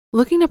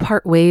Looking to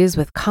part ways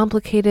with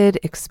complicated,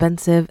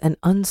 expensive, and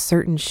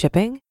uncertain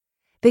shipping?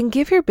 Then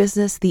give your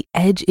business the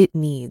edge it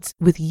needs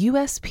with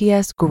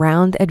USPS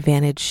Ground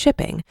Advantage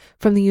shipping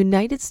from the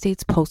United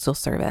States Postal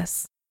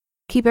Service.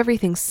 Keep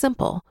everything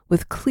simple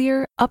with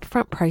clear,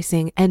 upfront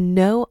pricing and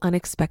no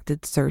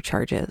unexpected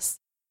surcharges.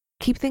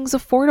 Keep things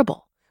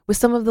affordable with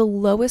some of the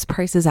lowest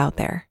prices out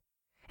there.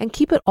 And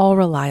keep it all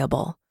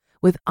reliable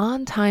with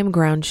on-time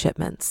ground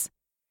shipments.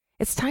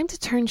 It's time to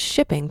turn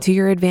shipping to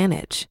your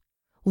advantage.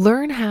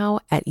 Learn how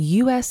at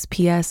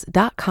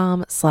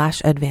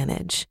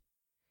USPS.com/advantage.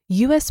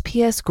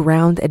 USPS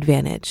Ground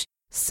Advantage.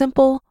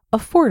 Simple,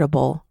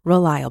 affordable,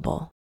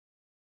 reliable.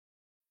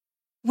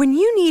 When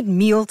you need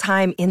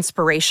mealtime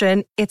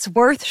inspiration, it's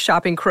worth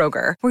shopping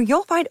Kroger, where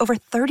you'll find over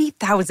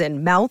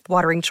 30,000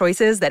 mouth-watering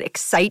choices that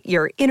excite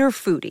your inner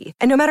foodie.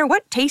 And no matter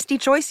what tasty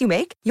choice you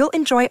make, you'll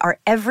enjoy our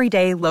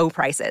everyday low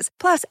prices,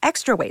 plus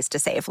extra ways to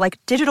save, like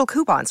digital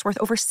coupons worth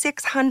over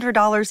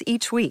 $600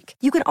 each week.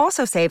 You can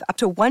also save up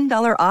to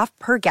 $1 off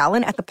per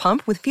gallon at the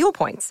pump with fuel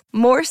points.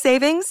 More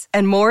savings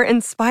and more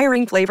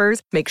inspiring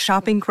flavors make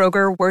shopping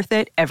Kroger worth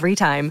it every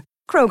time.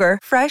 Kroger,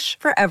 fresh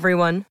for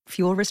everyone.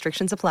 Fuel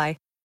restrictions apply.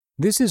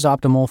 This is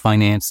Optimal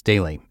Finance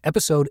Daily,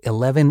 episode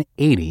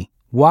 1180,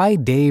 Why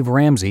Dave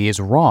Ramsey is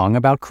Wrong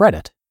About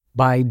Credit,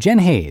 by Jen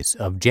Hayes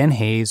of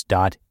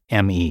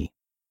jenhayes.me.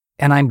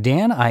 And I'm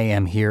Dan. I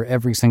am here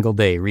every single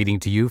day reading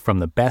to you from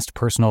the best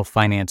personal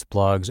finance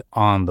blogs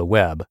on the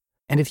web.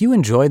 And if you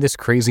enjoy this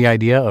crazy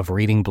idea of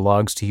reading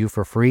blogs to you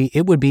for free,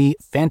 it would be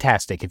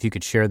fantastic if you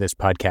could share this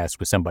podcast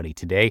with somebody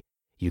today.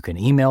 You can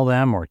email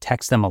them or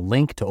text them a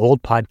link to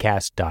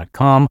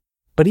oldpodcast.com.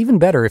 But even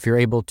better if you're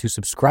able to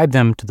subscribe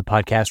them to the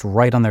podcast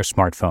right on their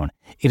smartphone.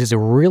 It is a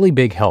really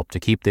big help to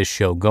keep this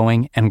show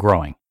going and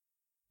growing.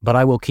 But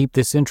I will keep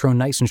this intro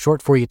nice and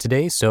short for you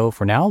today, so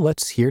for now,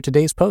 let's hear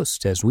today's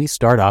post as we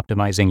start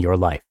optimizing your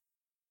life.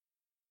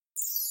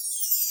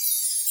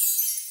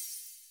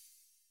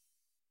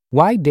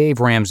 Why Dave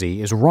Ramsey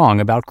is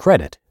Wrong About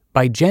Credit,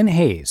 by Jen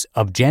Hayes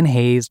of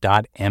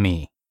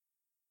jenhayes.me.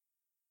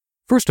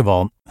 First of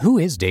all, who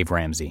is Dave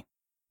Ramsey?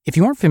 If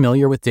you aren't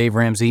familiar with Dave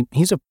Ramsey,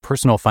 he's a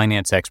personal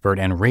finance expert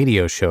and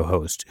radio show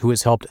host who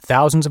has helped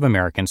thousands of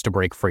Americans to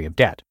break free of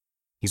debt.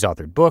 He's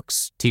authored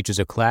books, teaches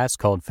a class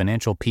called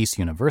Financial Peace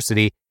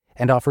University,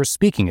 and offers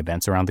speaking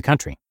events around the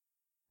country.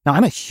 Now,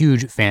 I'm a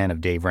huge fan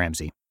of Dave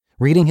Ramsey.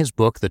 Reading his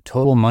book, The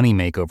Total Money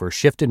Makeover,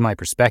 shifted my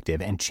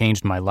perspective and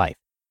changed my life.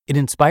 It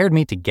inspired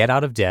me to get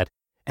out of debt,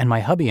 and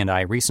my hubby and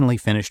I recently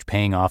finished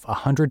paying off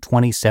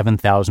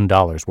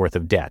 $127,000 worth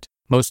of debt,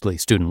 mostly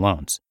student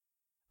loans.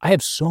 I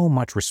have so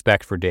much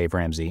respect for Dave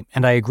Ramsey,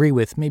 and I agree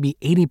with maybe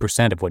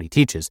 80% of what he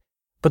teaches,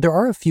 but there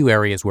are a few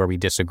areas where we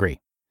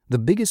disagree. The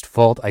biggest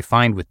fault I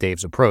find with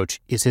Dave's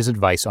approach is his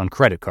advice on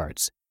credit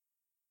cards.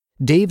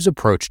 Dave's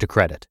approach to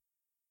credit.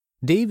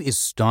 Dave is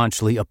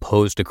staunchly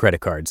opposed to credit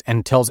cards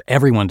and tells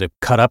everyone to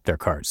cut up their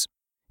cards.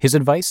 His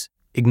advice?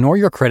 Ignore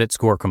your credit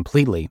score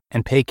completely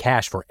and pay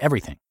cash for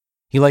everything.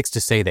 He likes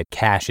to say that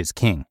cash is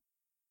king.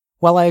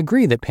 While I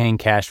agree that paying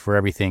cash for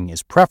everything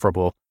is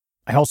preferable,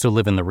 I also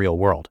live in the real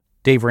world.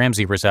 Dave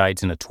Ramsey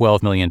resides in a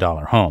 $12 million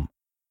home.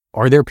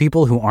 Are there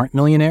people who aren't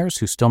millionaires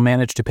who still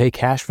manage to pay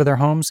cash for their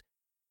homes?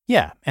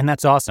 Yeah, and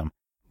that's awesome.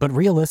 But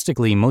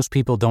realistically, most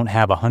people don't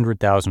have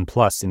 $100,000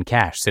 plus in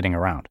cash sitting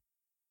around.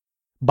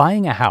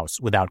 Buying a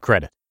house without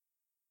credit.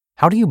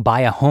 How do you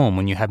buy a home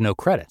when you have no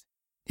credit?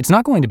 It's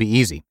not going to be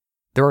easy.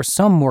 There are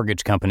some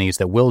mortgage companies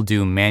that will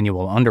do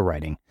manual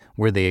underwriting,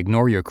 where they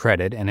ignore your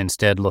credit and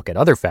instead look at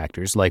other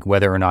factors like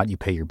whether or not you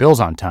pay your bills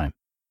on time.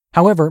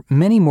 However,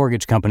 many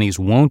mortgage companies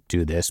won't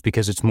do this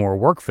because it's more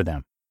work for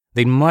them.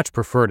 They'd much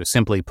prefer to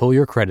simply pull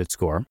your credit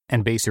score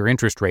and base your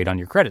interest rate on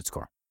your credit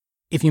score.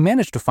 If you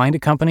manage to find a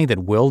company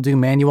that will do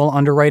manual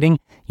underwriting,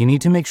 you need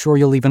to make sure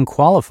you'll even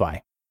qualify.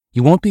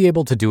 You won't be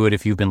able to do it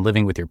if you've been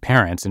living with your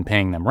parents and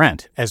paying them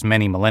rent, as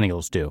many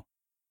millennials do.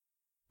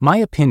 My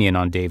opinion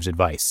on Dave's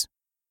advice.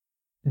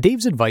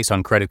 Dave's advice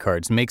on credit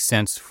cards makes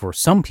sense for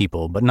some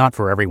people, but not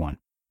for everyone.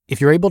 If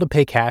you're able to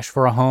pay cash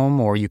for a home,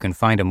 or you can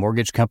find a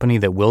mortgage company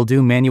that will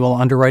do manual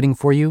underwriting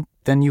for you,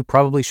 then you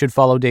probably should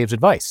follow Dave's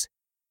advice.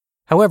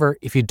 However,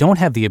 if you don't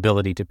have the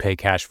ability to pay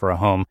cash for a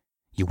home,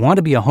 you want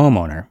to be a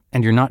homeowner,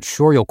 and you're not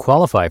sure you'll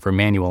qualify for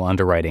manual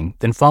underwriting,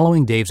 then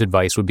following Dave's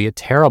advice would be a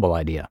terrible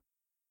idea.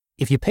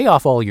 If you pay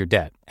off all your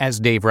debt,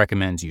 as Dave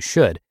recommends you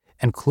should,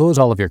 and close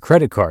all of your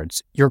credit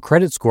cards, your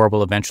credit score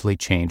will eventually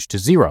change to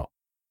 0.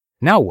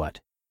 Now what?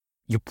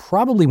 You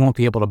probably won't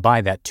be able to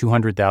buy that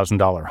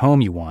 $200,000 home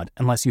you want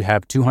unless you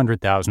have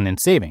 $200,000 in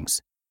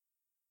savings.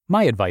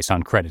 My advice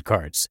on credit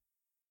cards.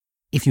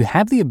 If you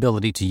have the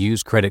ability to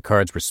use credit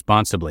cards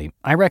responsibly,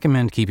 I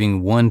recommend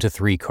keeping 1 to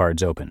 3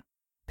 cards open.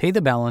 Pay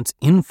the balance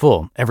in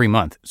full every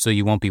month so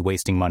you won't be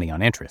wasting money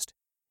on interest.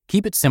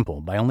 Keep it simple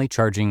by only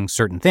charging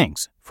certain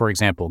things, for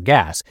example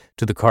gas,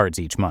 to the cards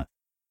each month.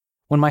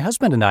 When my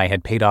husband and I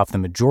had paid off the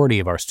majority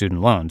of our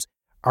student loans,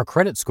 our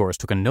credit scores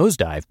took a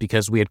nosedive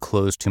because we had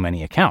closed too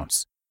many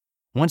accounts.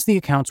 Once the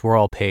accounts were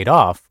all paid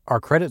off, our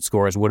credit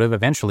scores would have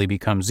eventually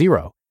become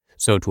 0.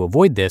 So to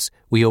avoid this,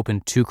 we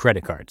opened 2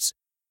 credit cards.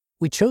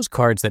 We chose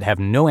cards that have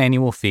no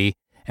annual fee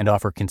and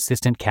offer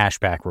consistent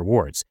cashback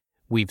rewards.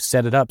 We've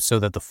set it up so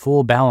that the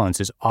full balance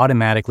is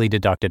automatically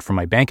deducted from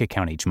my bank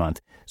account each month,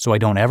 so I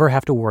don't ever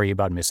have to worry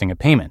about missing a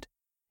payment.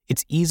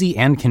 It's easy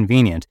and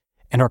convenient,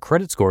 and our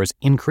credit scores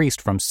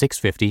increased from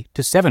 650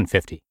 to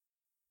 750.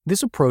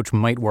 This approach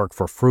might work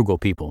for frugal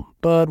people,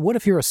 but what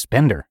if you're a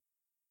spender?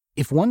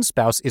 If one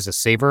spouse is a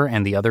saver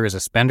and the other is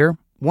a spender,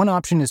 one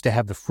option is to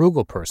have the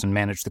frugal person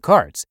manage the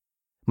cards.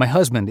 My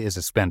husband is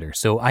a spender,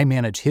 so I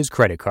manage his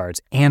credit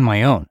cards and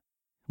my own.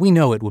 We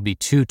know it would be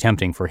too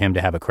tempting for him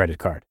to have a credit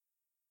card.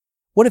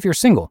 What if you're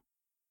single?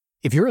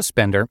 If you're a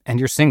spender and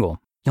you're single,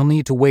 you'll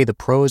need to weigh the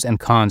pros and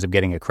cons of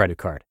getting a credit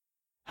card.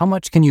 How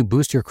much can you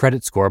boost your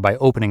credit score by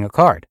opening a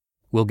card?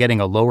 Will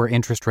getting a lower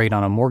interest rate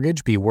on a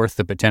mortgage be worth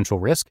the potential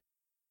risk?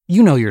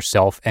 You know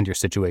yourself and your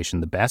situation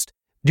the best.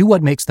 Do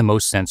what makes the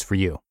most sense for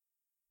you.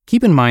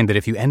 Keep in mind that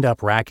if you end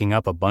up racking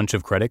up a bunch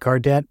of credit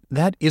card debt,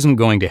 that isn't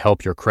going to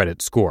help your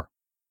credit score.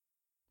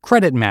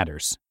 Credit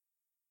matters.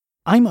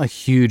 I'm a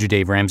huge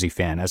Dave Ramsey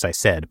fan, as I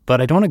said, but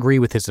I don't agree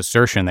with his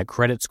assertion that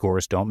credit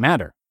scores don't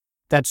matter.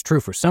 That's true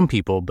for some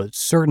people, but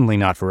certainly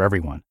not for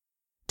everyone.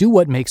 Do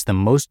what makes the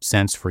most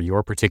sense for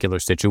your particular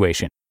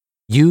situation.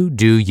 You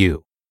do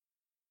you.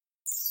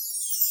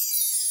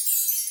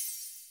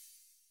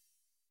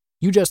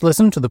 You just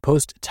listened to the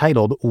post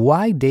titled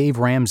Why Dave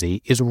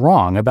Ramsey is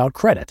Wrong About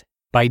Credit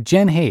by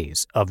Jen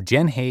Hayes of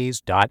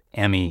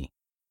jenhayes.me.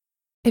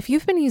 If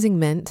you've been using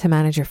Mint to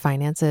manage your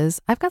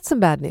finances, I've got some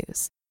bad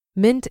news.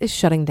 Mint is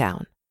shutting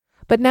down.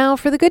 But now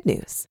for the good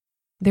news.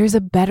 There's a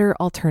better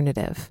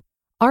alternative.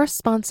 Our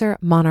sponsor,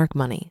 Monarch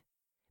Money.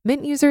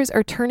 Mint users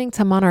are turning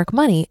to Monarch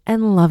Money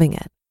and loving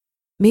it.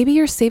 Maybe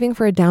you're saving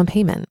for a down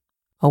payment,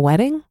 a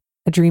wedding,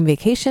 a dream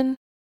vacation,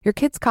 your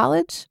kid's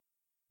college.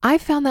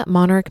 I've found that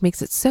Monarch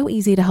makes it so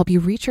easy to help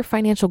you reach your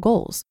financial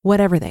goals,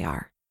 whatever they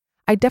are.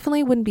 I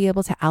definitely wouldn't be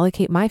able to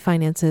allocate my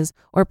finances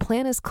or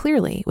plan as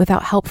clearly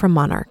without help from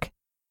Monarch.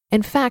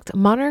 In fact,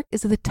 Monarch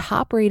is the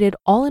top-rated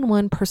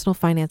all-in-one personal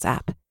finance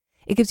app.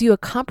 It gives you a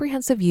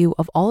comprehensive view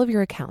of all of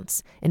your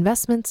accounts,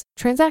 investments,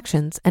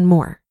 transactions, and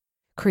more.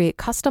 Create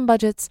custom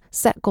budgets,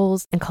 set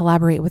goals, and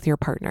collaborate with your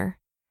partner.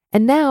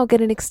 And now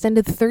get an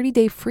extended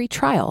 30-day free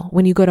trial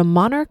when you go to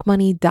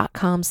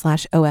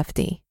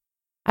monarchmoney.com/OFD.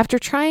 After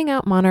trying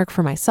out Monarch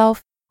for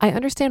myself, I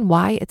understand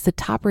why it's the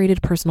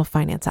top-rated personal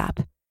finance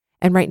app.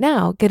 And right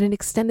now, get an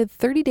extended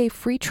 30-day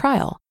free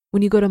trial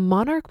when you go to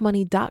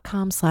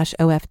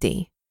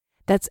monarchmoney.com/OFD.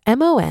 That's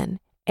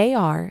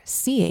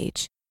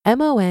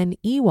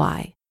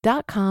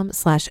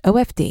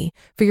monarchmoney.com/OFD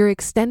for your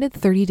extended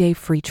 30-day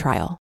free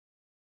trial.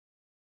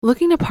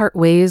 Looking to part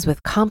ways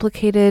with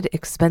complicated,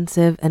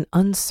 expensive, and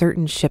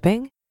uncertain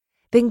shipping?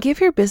 Then give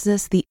your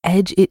business the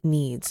edge it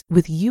needs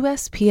with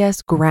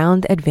USPS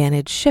Ground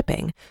Advantage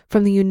shipping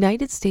from the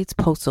United States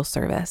Postal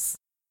Service.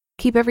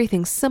 Keep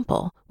everything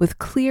simple with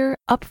clear,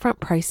 upfront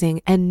pricing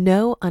and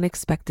no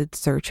unexpected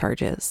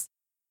surcharges.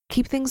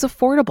 Keep things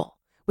affordable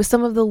with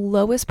some of the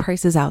lowest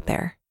prices out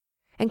there.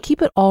 And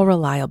keep it all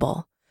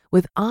reliable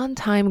with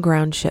on-time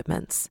ground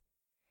shipments.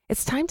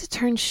 It's time to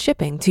turn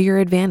shipping to your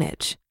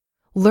advantage.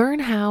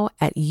 Learn how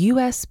at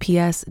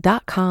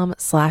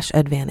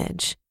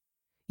USPS.com/advantage.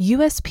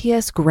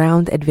 USPS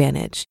Ground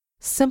Advantage.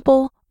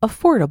 Simple,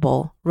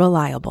 affordable,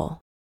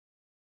 reliable.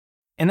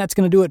 And that's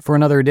going to do it for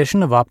another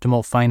edition of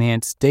Optimal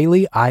Finance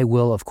Daily. I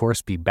will, of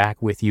course, be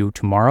back with you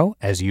tomorrow,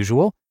 as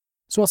usual.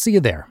 So I'll see you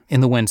there in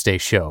the Wednesday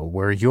show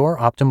where your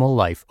optimal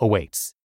life awaits.